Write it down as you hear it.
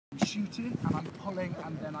shooting and I'm pulling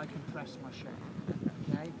and then I compress my shape.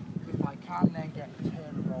 Okay? If I can then get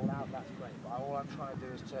turn and roll out, that's great. But all I'm trying to do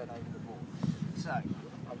is turn over the ball. So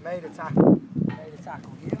I've made a tackle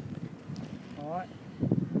here. Alright.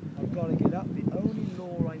 I've got to get up. The only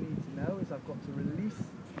law I need to know is I've got to release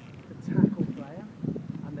the tackle player,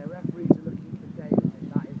 and their referees are looking for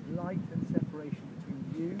daylight. That is light and separation between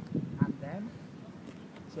you and them.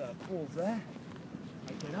 So ball's there.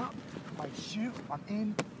 I get up, I shoot, I'm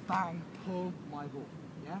in, bang, pull my ball.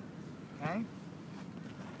 Yeah? Okay?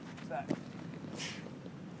 So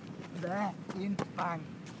there, in, bang,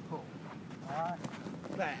 pull. Alright?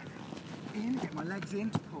 There. In, get my legs in,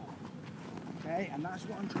 pull. Okay? And that's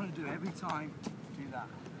what I'm trying to do every time. Do that.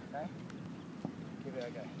 Okay? Give it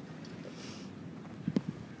a go.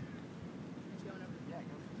 Yeah,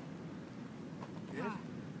 go. Good.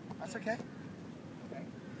 That's okay. Okay.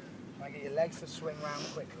 Try and get your legs to swing round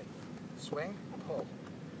quickly. Swing, pull.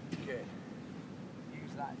 Good.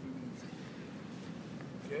 Use that if you need to.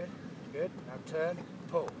 Good, good. Now turn,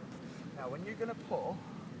 pull. Now when you're going to pull,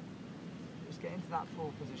 just get into that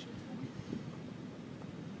pull position.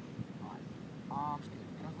 Right. Arms good.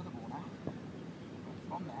 Go for the ball now.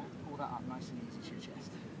 From there, pull that up nice and easy to your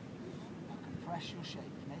chest. Now compress your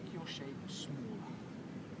shape. Make your shape smaller.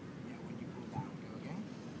 Yeah, when you pull down. Go again.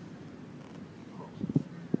 Pull.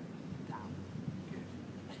 Down. Good.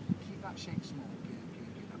 Keep that shape small. Good,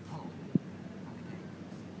 good, good. Now pull. And again.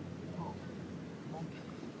 Pull. Come on.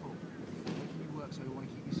 Pull. Making you work, so you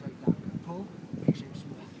want to keep your shape down. Go. Pull. Make shape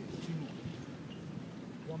small. Good. Two more.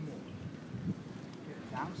 One more. Good.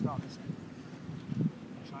 Down. Start this end.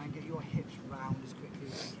 Try and get your hips round as quickly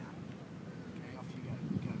as you can. Okay, off you go.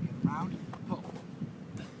 Go, get them round. Pull.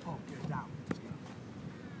 Pull. Good. Down. Let's go.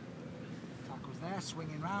 Tackles there.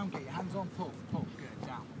 Swinging round. Get your hands on. Pull. Pull. Good.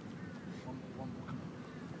 Down. One more. Come on.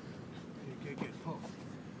 Good, good, good. Pull.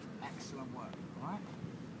 Excellent work. All right.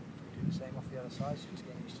 Do the same off the other side. So just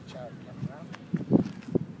getting used to charity coming around.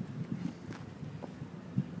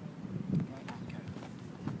 Okay, and go.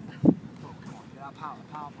 Pull. Come on. Get that power.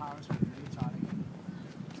 Power, power. Speed. Really tight again.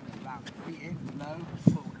 Round. Feet in. Low.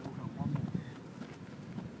 Pull. Go. One more.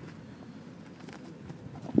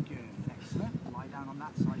 Good. Excellent. Lie down on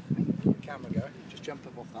that side for me. Keep the camera going. Just jump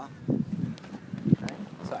up off that. Okay.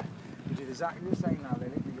 So you do exactly the same now,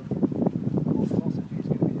 Lily. But your philosophy is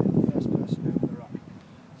going to be the first person over the ruck.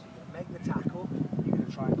 So you're going to make the tackle. You're going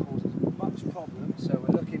to try and cause as much problem. So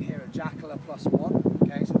we're looking here at jackler plus one.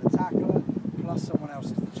 Okay. So the tackler plus someone else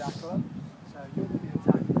is the jackler. So you're going to be the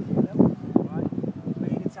tackler here, Lily. Right. You've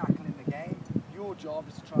made a tackle in the game. Your job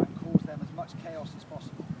is to try and cause them as much chaos as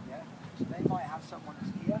possible. Yeah. So they might have someone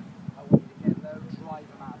that's here. I want you to get low, drive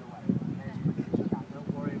them out of the way. Okay, as quickly as you can. Don't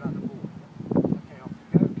worry about the ball. Okay, off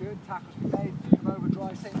you go. Good. Tackles be made. Come over,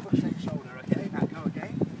 drive, same foot, same shoulder. Okay, now go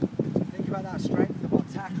again. So think about that strength of our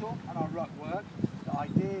tackle and our ruck work. To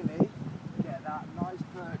ideally get that nice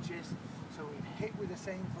purchase. So we've hit with the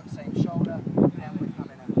same foot, same shoulder. Then we're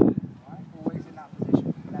coming over. Right? Always in that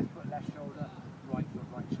position. Left foot, left shoulder. Right foot,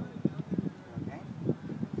 right shoulder. Okay.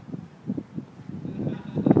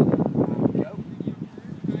 Go.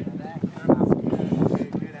 There.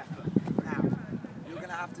 Good, good effort. Now, you're going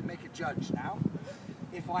to have to make a judge now.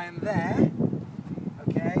 If I am there,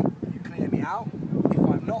 okay, you clear me out. If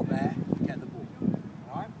I'm not there, you get the ball.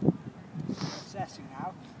 Alright? You're assessing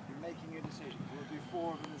now. You're making your decision. We'll do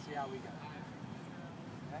 4 of them and see how we go.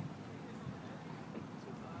 Okay?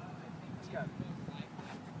 Let's go.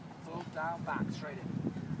 Full, down, back, straight in.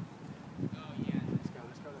 Let's go,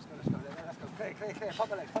 let's go, let's go, let's go. Let's go. Clear, clear, clear. Pump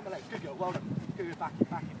the legs. Good girl, well done. Good, back in,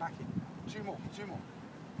 back in, back in. 2 more, 2 more.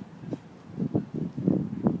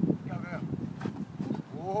 Go, go, go.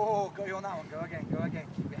 Oh, go on that one. Go again, go again.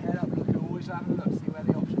 Keep your head up. Look, always having a look. See where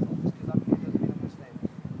the options are. Just because I'm here doesn't mean I'm going to stay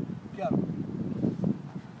there. Go.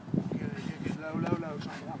 Good, good, good. Low, low, low.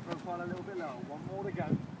 Try and get that profile a little bit lower. 1 more to go.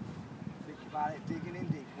 Think about it. Digging in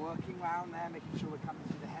deep. Working round there. Making sure we're coming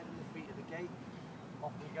through the head and the feet of the gate.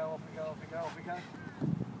 Off we go, off we go, off we go, off we go.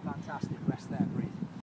 Fantastic. Rest there. Breathe.